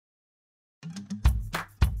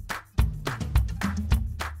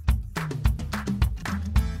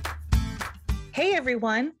Hey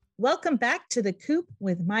everyone, welcome back to the Coop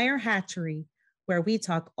with Meyer Hatchery, where we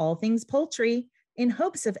talk all things poultry in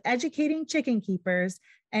hopes of educating chicken keepers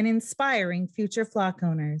and inspiring future flock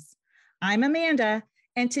owners. I'm Amanda,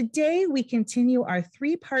 and today we continue our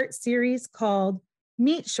three-part series called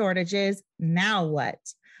Meat Shortages, Now What?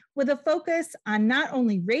 With a focus on not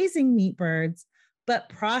only raising meat birds, but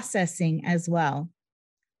processing as well.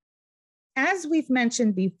 As we've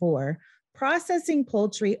mentioned before, processing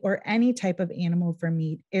poultry or any type of animal for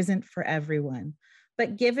meat isn't for everyone,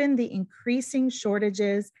 but given the increasing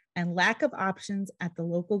shortages and lack of options at the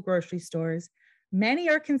local grocery stores, many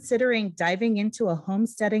are considering diving into a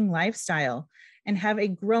homesteading lifestyle and have a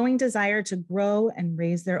growing desire to grow and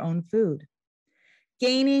raise their own food.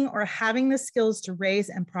 Gaining or having the skills to raise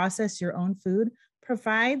and process your own food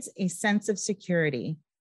provides a sense of security.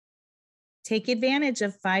 Take advantage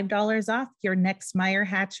of $5 off your next Meyer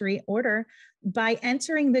Hatchery order by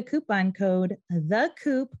entering the coupon code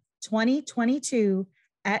TheCoop2022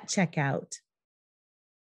 at checkout.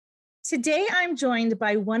 Today, I'm joined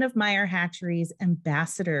by one of Meyer Hatchery's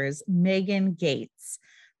ambassadors, Meghan Gates.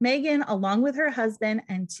 Meghan, along with her husband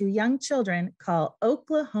and two young children, call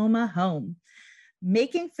Oklahoma home.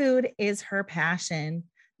 Making food is her passion.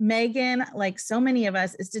 Meghan, like so many of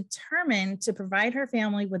us, is determined to provide her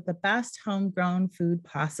family with the best homegrown food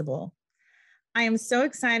possible. I am so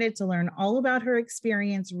excited to learn all about her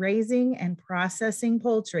experience raising and processing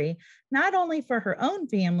poultry, not only for her own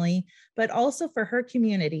family, but also for her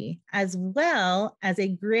community, as well as a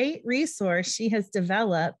great resource she has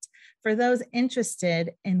developed for those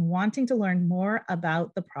interested in wanting to learn more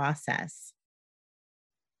about the process.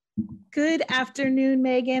 Good afternoon,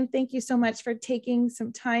 Meghan. Thank you so much for taking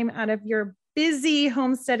some time out of your busy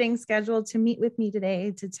homesteading schedule to meet with me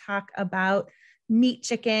today to talk about meat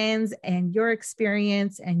chickens and your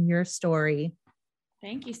experience and your story.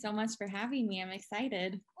 Thank you so much for having me. I'm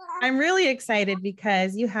excited. I'm really excited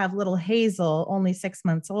because you have little Hazel, only 6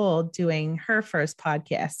 months old, doing her first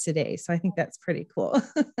podcast today. So I think that's pretty cool.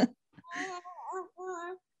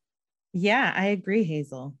 Yeah, I agree,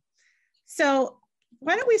 Hazel. So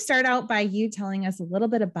why don't we start out by you telling us a little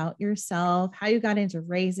bit about yourself, how you got into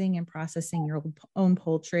raising and processing your own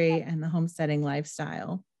poultry and the homesteading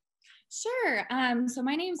lifestyle? Sure. So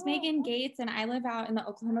my name's Meghan Gates and I live out in the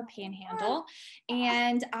Oklahoma Panhandle,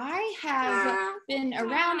 and I have been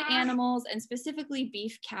around animals and specifically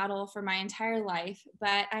beef cattle for my entire life,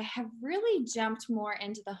 but I have really jumped more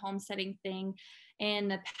into the homesteading thing in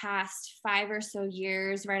the past 5 or so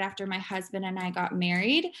years, right after my husband and I got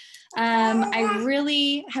married. I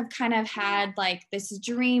really have kind of had like this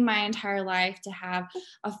dream my entire life to have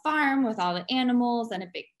a farm with all the animals and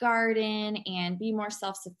a big garden and be more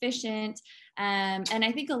self-sufficient. And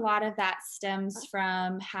I think a lot of that stems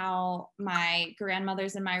from how my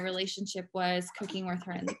grandmother's and my relationship was, cooking with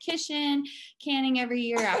her in the kitchen, canning every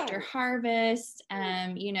year after harvest,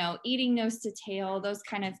 eating nose to tail, those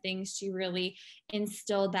kind of things. She really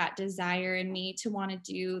instilled that desire in me to want to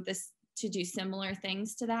do this, to do similar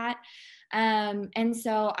things to that. And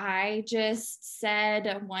so I just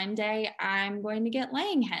said one day, I'm going to get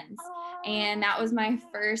laying hens. And that was my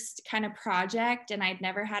first kind of project. And I'd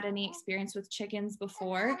never had any experience with chickens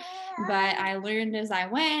before, but I learned as I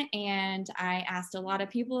went, and I asked a lot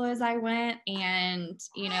of people as I went. And,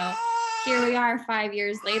 here we are 5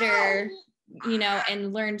 years later,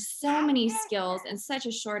 and learned so many skills in such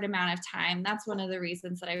a short amount of time. That's one of the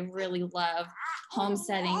reasons that I really love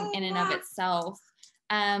homesteading in and of itself.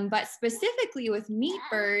 But specifically with meat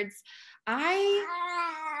birds,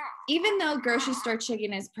 even though grocery store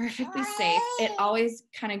chicken is perfectly safe, it always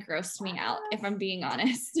kind of grossed me out, if I'm being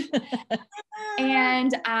honest.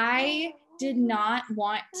 And I did not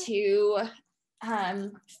want to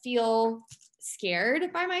feel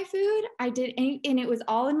scared by my food. I did, and it was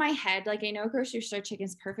all in my head. Like, I know grocery store chicken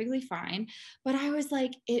is perfectly fine, but I was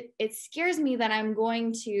like, it scares me that I'm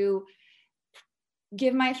going to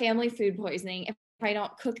give my family food poisoning if I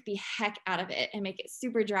don't cook the heck out of it and make it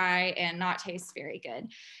super dry and not taste very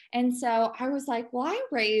good. And so I was like, well, I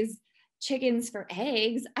raise chickens for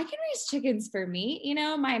eggs. I can raise chickens for meat.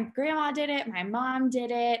 My grandma did it. My mom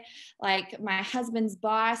did it. Like, my husband's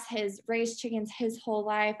boss has raised chickens his whole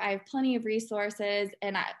life. I have plenty of resources,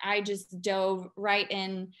 and I just dove right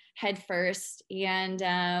in head first. And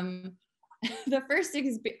the first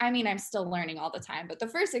I'm still learning all the time, but the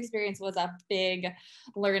first experience was a big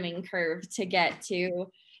learning curve to get to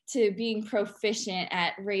being proficient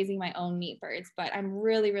at raising my own meat birds. But I'm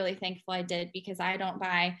really, really thankful I did, because I don't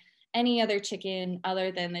buy any other chicken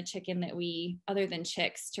other than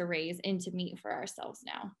chicks to raise into meat for ourselves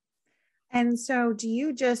now. And so do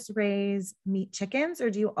you just raise meat chickens or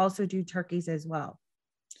do you also do turkeys as well?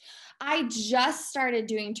 I just started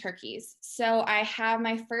doing turkeys. So I have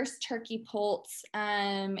my first turkey poults,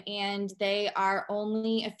 and they are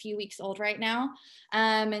only a few weeks old right now.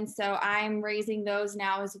 And so I'm raising those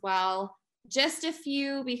now as well. Just a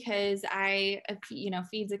few because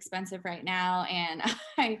feed's expensive right now. And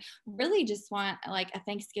I really just want like a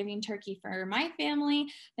Thanksgiving turkey for my family,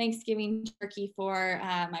 Thanksgiving turkey for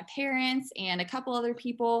my parents and a couple other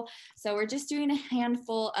people. So we're just doing a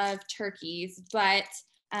handful of turkeys, but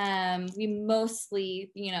we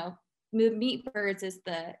mostly, meat birds is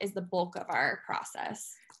the bulk of our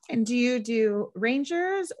process. And do you do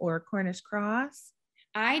Rangers or Cornish cross?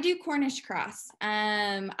 I do Cornish cross.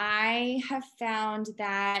 I have found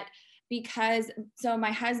that so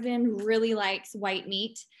my husband really likes white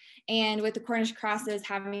meat, and with the Cornish crosses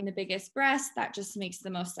having the biggest breast, that just makes the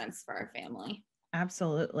most sense for our family.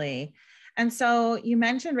 Absolutely. And so you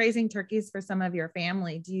mentioned raising turkeys for some of your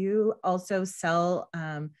family. Do you also sell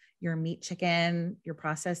your meat chicken, your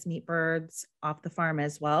processed meat birds off the farm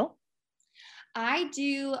as well? I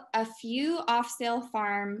do a few off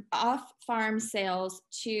farm sales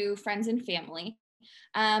to friends and family,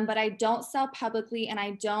 but I don't sell publicly and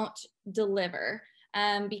I don't deliver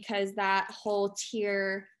because that whole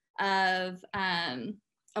tier of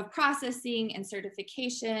processing and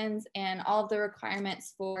certifications and all of the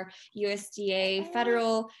requirements for USDA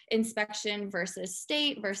federal inspection versus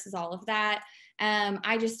state versus all of that.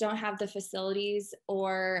 I just don't have the facilities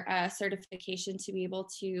or certification to be able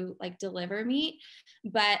to like deliver meat,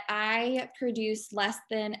 but I produce less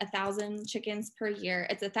than 1,000 chickens per year.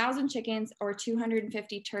 It's 1,000 chickens or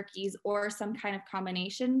 250 turkeys or some kind of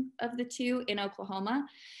combination of the two in Oklahoma.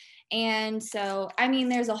 And so, I mean,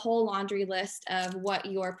 there's a whole laundry list of what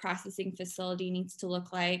your processing facility needs to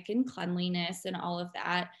look like and cleanliness and all of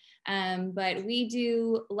that. But we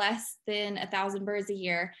do less than 1,000 birds a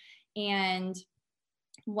year. And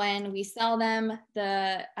when we sell them,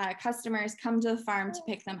 the customers come to the farm to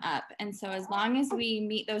pick them up. And so as long as we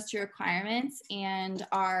meet those two requirements and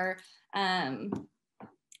are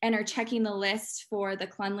checking the list for the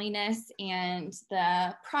cleanliness and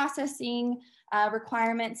the processing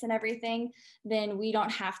requirements and everything, then we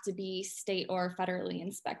don't have to be state or federally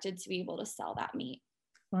inspected to be able to sell that meat.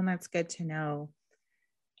 Well, that's good to know.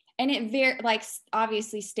 And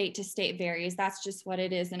obviously state to state varies. That's just what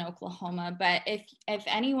it is in Oklahoma. But if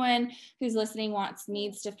anyone who's listening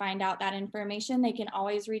needs to find out that information, they can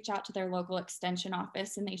always reach out to their local extension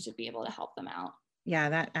office and they should be able to help them out. Yeah,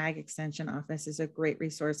 that ag extension office is a great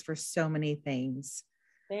resource for so many things.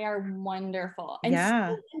 They are wonderful and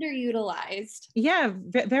so underutilized. Yeah,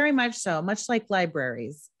 very much so. Much like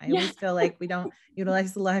libraries. I always feel like we don't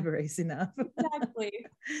utilize the libraries enough. Exactly.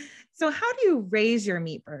 So how do you raise your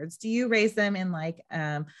meat birds? Do you raise them in like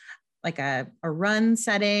a run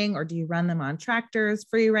setting, or do you run them on tractors,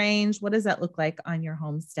 free range? What does that look like on your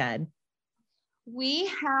homestead? We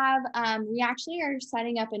actually are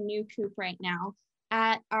setting up a new coop right now.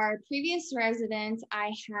 At our previous residence,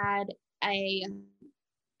 I had a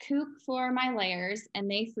coop for my layers and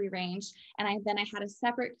they free ranged. And then I had a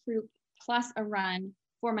separate coop plus a run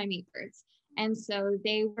for my meat birds. And so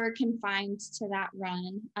they were confined to that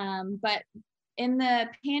run. But in the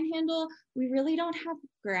Panhandle, we really don't have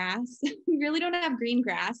grass. We really don't have green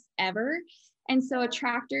grass ever. And so a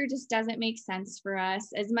tractor just doesn't make sense for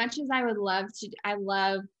us. As much as I would love to, I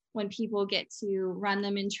love when people get to run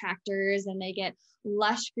them in tractors and they get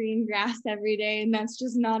lush green grass every day. And that's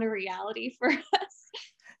just not a reality for us.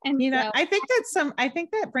 And I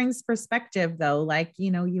think that brings perspective though. Like,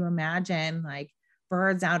 you imagine like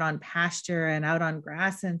birds out on pasture and out on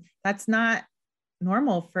grass, and that's not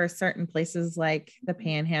normal for certain places like the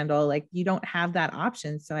Panhandle. Like you don't have that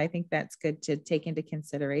option. So I think that's good to take into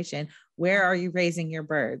consideration. Where are you raising your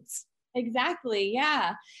birds? Exactly.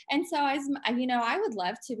 Yeah. And so I would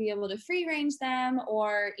love to be able to free range them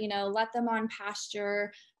or, let them on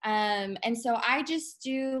pasture. And so I just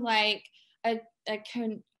do like a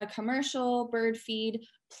commercial bird feed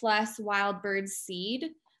plus wild bird seed.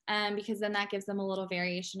 Because then that gives them a little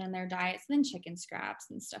variation in their diets, then chicken scraps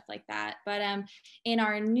and stuff like that. But in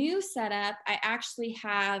our new setup, I actually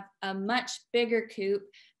have a much bigger coop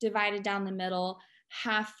divided down the middle,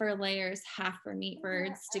 half for layers, half for meat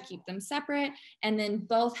birds to keep them separate. And then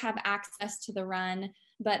both have access to the run,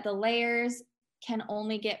 but the layers can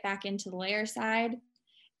only get back into the layer side.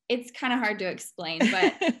 It's kind of hard to explain,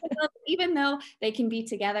 but even though they can be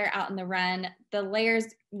together out in the run, the layers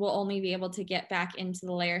will only be able to get back into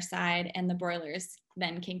the layer side and the broilers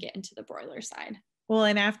then can get into the broiler side. Well,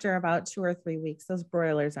 and after about 2 or 3 weeks, those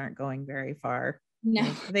broilers aren't going very far. No.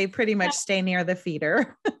 They pretty much stay near the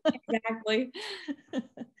feeder. Exactly.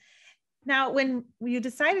 Now, when you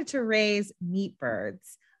decided to raise meat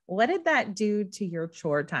birds, what did that do to your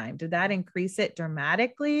chore time? Did that increase it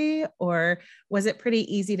dramatically, or was it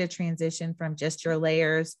pretty easy to transition from just your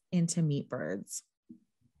layers into meat birds?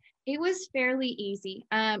 It was fairly easy,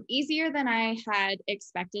 easier than I had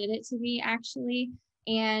expected it to be, actually.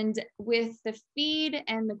 And with the feed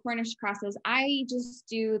and the Cornish crosses, I just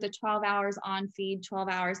do the 12 hours on feed, 12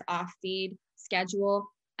 hours off feed schedule,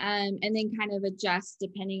 and then kind of adjust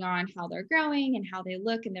depending on how they're growing and how they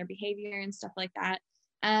look and their behavior and stuff like that.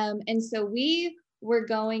 And so we were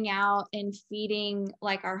going out and feeding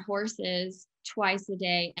like our horses twice a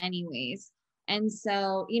day anyways. And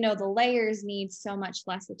so, the layers need so much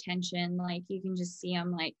less attention. Like you can just see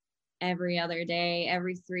them like every other day,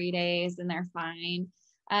 every 3 days, and they're fine.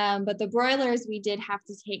 But the broilers, we did have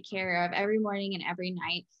to take care of every morning and every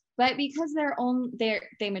night. But because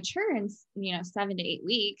they mature in 7 to 8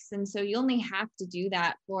 weeks, and so you only have to do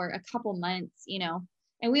that for a couple months,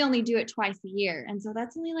 and we only do it twice a year, and so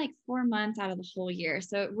that's only like 4 months out of the whole year.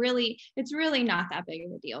 So it's really not that big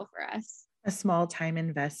of a deal for us. A small time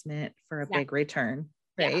investment for a big return,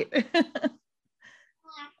 right? Yeah.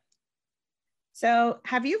 So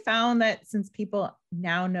have you found that since people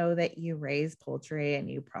now know that you raise poultry and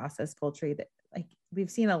you process poultry, that like we've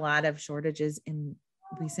seen a lot of shortages in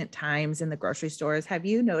recent times in the grocery stores, have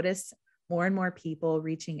you noticed more and more people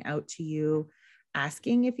reaching out to you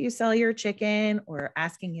asking if you sell your chicken or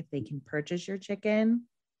asking if they can purchase your chicken?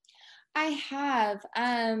 I have,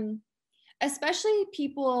 especially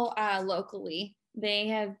people locally. They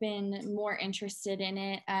have been more interested in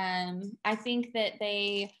it. I think that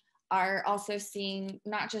they are also seeing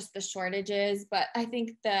not just the shortages, but I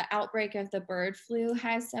think the outbreak of the bird flu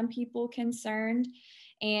has some people concerned.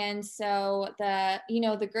 And so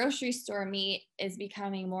the grocery store meat is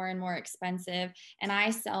becoming more and more expensive. And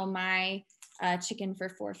I sell my chicken for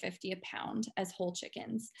 $4.50 a pound as whole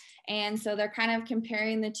chickens. And so they're kind of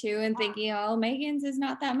comparing the two and thinking, oh, Meghan's is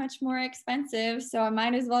not that much more expensive, so I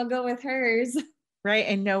might as well go with hers. Right.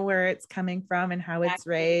 And know where it's coming from and how it's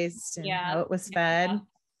raised and how it was fed. Yeah.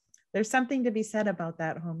 There's something to be said about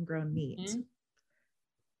that homegrown meat. Mm-hmm.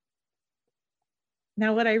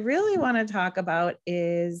 Now, what I really want to talk about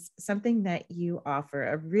is something that you offer,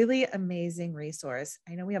 a really amazing resource.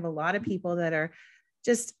 I know we have a lot of people that are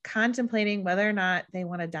just contemplating whether or not they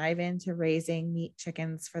want to dive into raising meat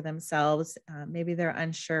chickens for themselves. Maybe they're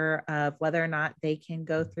unsure of whether or not they can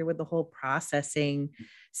go through with the whole processing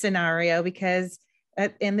scenario, because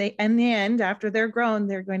in the end, after they're grown,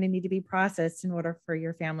 they're going to need to be processed in order for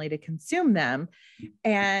your family to consume them.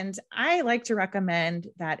 And I like to recommend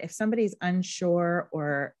that if somebody's unsure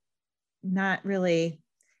or not really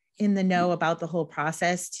in the know about the whole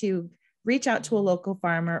process, to reach out to a local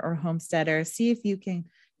farmer or homesteader, see if you can,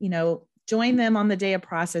 join them on the day of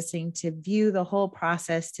processing to view the whole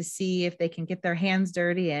process, to see if they can get their hands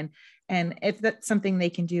dirty and if that's something they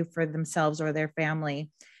can do for themselves or their family.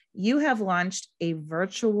 You have launched a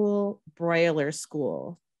virtual broiler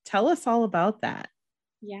school. Tell us all about that.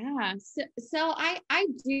 Yeah. So I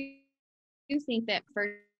do think that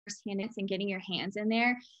firsthand and getting your hands in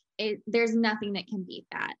there, there's nothing that can beat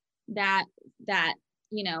that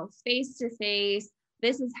face to face,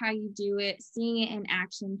 this is how you do it, seeing it in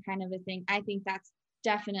action kind of a thing. I think that's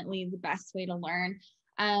definitely the best way to learn.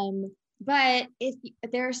 But if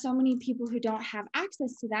there are so many people who don't have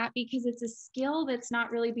access to that because it's a skill that's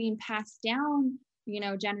not really being passed down,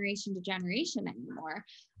 generation to generation anymore.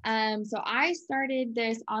 So I started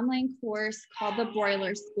this online course called the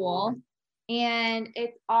Broiler School, and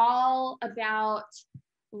it's all about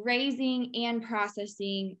raising and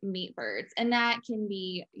processing meat birds. And that can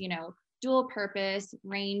be, dual purpose,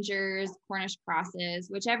 rangers, Cornish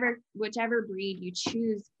crosses, whichever breed you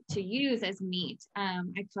choose to use as meat. I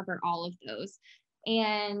cover all of those.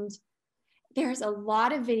 And there's a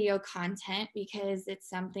lot of video content because it's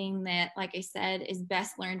something that, like I said, is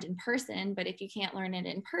best learned in person. But if you can't learn it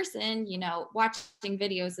in person, watching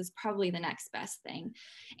videos is probably the next best thing.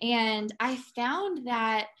 And I found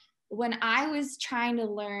that when I was trying to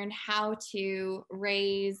learn how to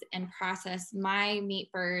raise and process my meat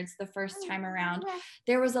birds the first time around,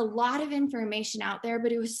 there was a lot of information out there,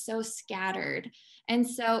 but it was so scattered. And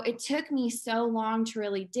so it took me so long to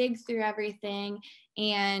really dig through everything.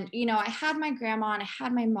 And, I had my grandma and I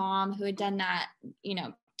had my mom who had done that,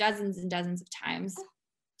 dozens and dozens of times.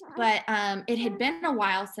 But it had been a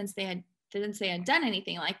while since they had done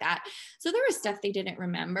anything like that. So there was stuff they didn't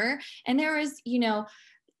remember. And there was,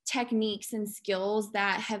 techniques and skills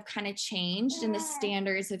that have kind of changed, and the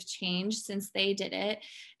standards have changed since they did it.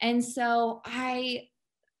 And so I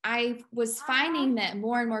was finding that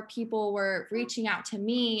more and more people were reaching out to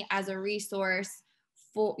me as a resource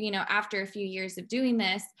for, after a few years of doing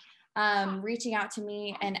this, reaching out to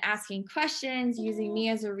me and asking questions, using me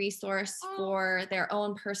as a resource for their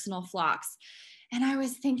own personal flocks. And I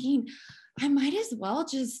was thinking, I might as well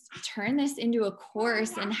just turn this into a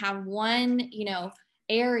course and have one,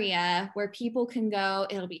 area where people can go.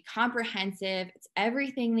 It'll be comprehensive. It's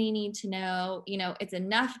everything they need to know. It's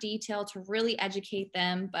enough detail to really educate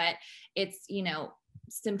them, but it's,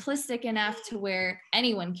 simplistic enough to where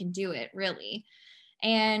anyone can do it, really.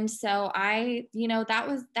 And so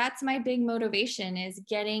that's my big motivation, is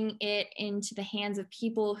getting it into the hands of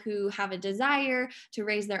people who have a desire to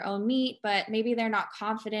raise their own meat, but maybe they're not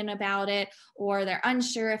confident about it, or they're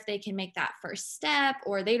unsure if they can make that first step,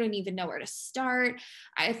 or they don't even know where to start.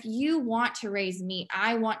 If you want to raise meat,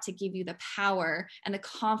 I want to give you the power and the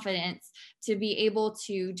confidence to be able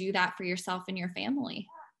to do that for yourself and your family.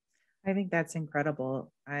 I think that's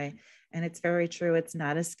incredible. And it's very true. It's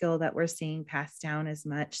not a skill that we're seeing passed down as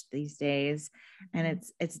much these days. And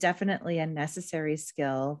it's definitely a necessary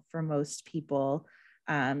skill for most people.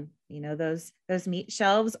 Those meat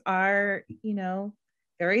shelves are,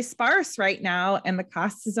 very sparse right now, and the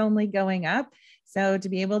cost is only going up. So to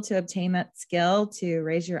be able to obtain that skill to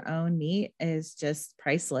raise your own meat is just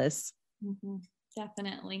priceless. Mm-hmm.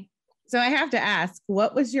 Definitely. So I have to ask,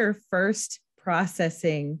 what was your first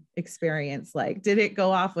processing experience like? Did it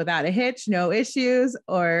go off without a hitch, no issues,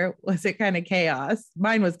 or was it kind of chaos?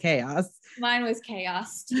 Mine was chaos. Mine was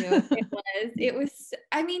chaos too. It was,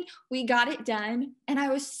 we got it done, and I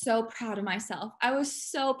was so proud of myself.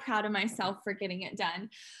 For getting it done.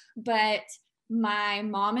 But my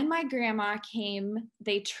mom and my grandma came,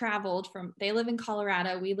 they live in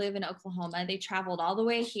Colorado. We live in Oklahoma. They traveled all the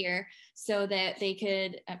way here so that they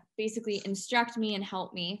could basically instruct me and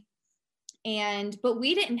help me. But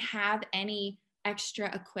we didn't have any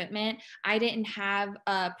extra equipment. I didn't have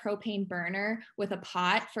a propane burner with a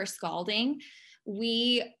pot for scalding.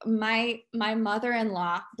 My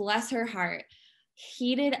mother-in-law, bless her heart,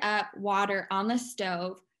 heated up water on the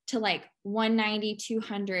stove to like 190,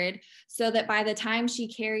 200, so that by the time she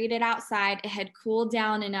carried it outside, it had cooled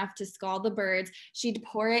down enough to scald the birds. She'd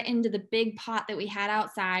pour it into the big pot that we had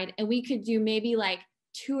outside, and we could do maybe like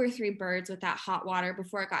 2 or 3 birds with that hot water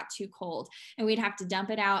before it got too cold, and we'd have to dump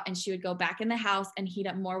it out, and she would go back in the house and heat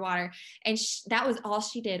up more water. And that was all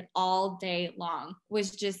she did all day long,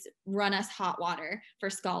 was just run us hot water for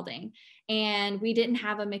scalding. And we didn't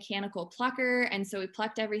have a mechanical plucker, and so we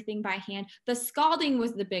plucked everything by hand. The scalding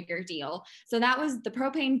was the bigger deal. So that was the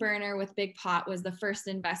propane burner with big pot was the first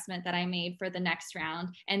investment that I made for the next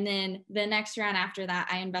round. And then the next round after that,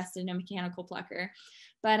 I invested in a mechanical plucker.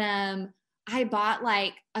 But I bought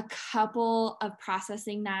like a couple of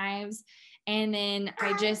processing knives, and then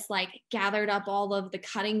I just like gathered up all of the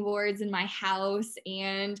cutting boards in my house.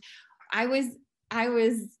 And I was,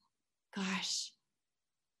 gosh,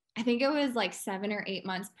 I think it was like 7 or 8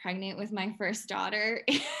 months pregnant with my first daughter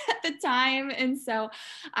at the time. And so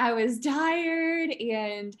I was tired,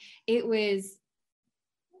 and it was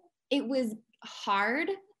hard,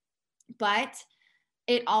 but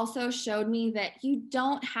it also showed me that you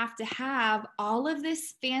don't have to have all of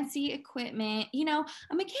this fancy equipment. A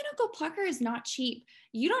mechanical plucker is not cheap.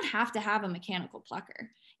 You don't have to have a mechanical plucker.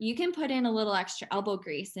 You can put in a little extra elbow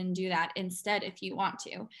grease and do that instead if you want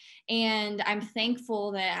to. And I'm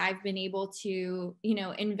thankful that I've been able to,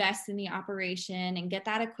 invest in the operation and get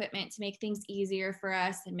that equipment to make things easier for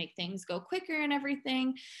us and make things go quicker and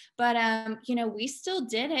everything. But, we still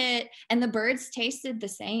did it, and the birds tasted the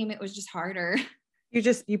same. It was just harder.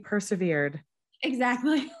 You persevered.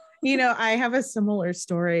 Exactly. I have a similar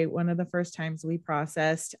story. One of the first times we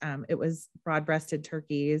processed, it was broad-breasted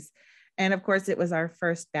turkeys. And of course it was our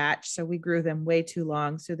first batch. So we grew them way too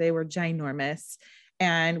long. So they were ginormous.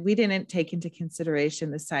 And we didn't take into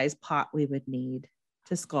consideration the size pot we would need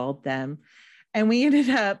to scald them. And we ended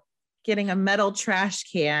up getting a metal trash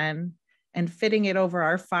can and fitting it over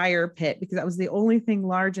our fire pit, because that was the only thing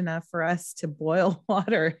large enough for us to boil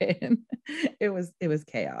water in. It was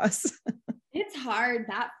chaos. It's hard.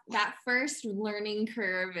 That first learning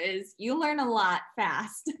curve is, you learn a lot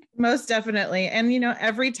fast. Most definitely. And,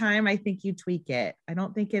 every time I think you tweak it. I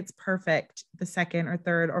don't think it's perfect the second or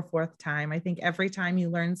third or fourth time. I think every time you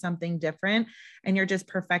learn something different, and you're just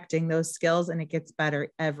perfecting those skills, and it gets better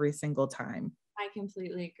every single time. I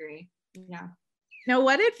completely agree. Yeah. Now,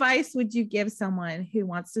 what advice would you give someone who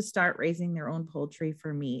wants to start raising their own poultry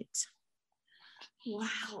for meat?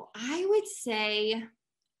 Wow. I would say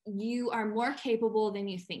you are more capable than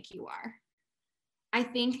you think you are. I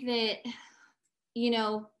think that,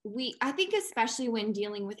 I think especially when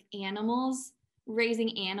dealing with animals,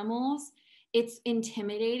 raising animals, it's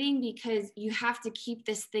intimidating because you have to keep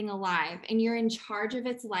this thing alive and you're in charge of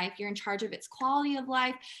its life. You're in charge of its quality of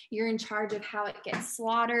life. You're in charge of how it gets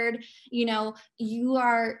slaughtered. You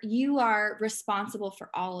are responsible for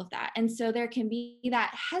all of that. And so there can be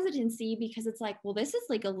that hesitancy because it's like, well, this is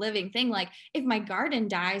like a living thing. Like if my garden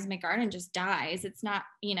dies, my garden just dies. It's not,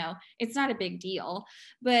 it's not a big deal.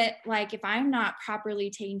 But like, if I'm not properly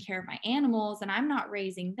taking care of my animals and I'm not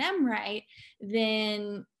raising them right,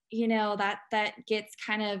 then that gets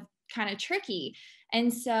kind of tricky.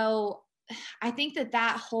 And so I think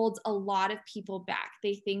that holds a lot of people back.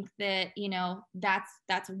 They think that,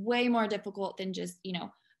 that's way more difficult than just,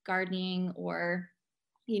 gardening or,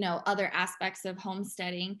 other aspects of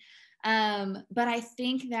homesteading. But I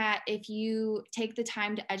think that if you take the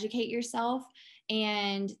time to educate yourself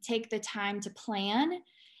and take the time to plan,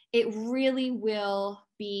 it really will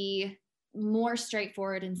be more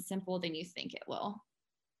straightforward and simple than you think it will.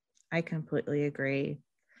 I completely agree.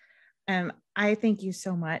 I thank you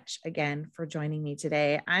so much again for joining me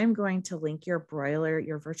today. I'm going to link your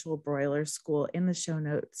virtual broiler school in the show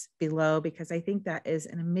notes below, because I think that is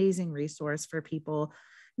an amazing resource for people,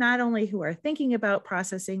 not only who are thinking about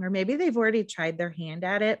processing, or maybe they've already tried their hand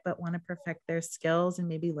at it, but want to perfect their skills and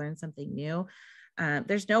maybe learn something new.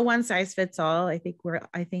 There's no one size fits all. I think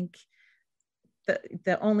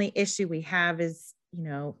the only issue we have is,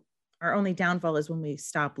 our only downfall is when we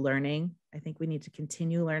stop learning. I think we need to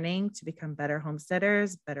continue learning to become better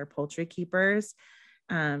homesteaders, better poultry keepers,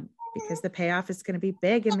 because the payoff is going to be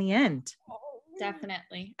big in the end.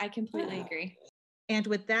 Definitely. I completely agree. And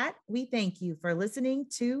with that, we thank you for listening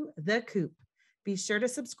to The Coop. Be sure to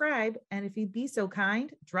subscribe. And if you'd be so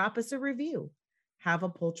kind, drop us a review. Have a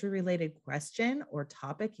poultry related question or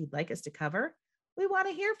topic you'd like us to cover? We want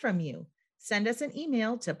to hear from you. Send us an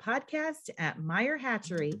email to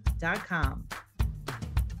podcast@meyerhatchery.com.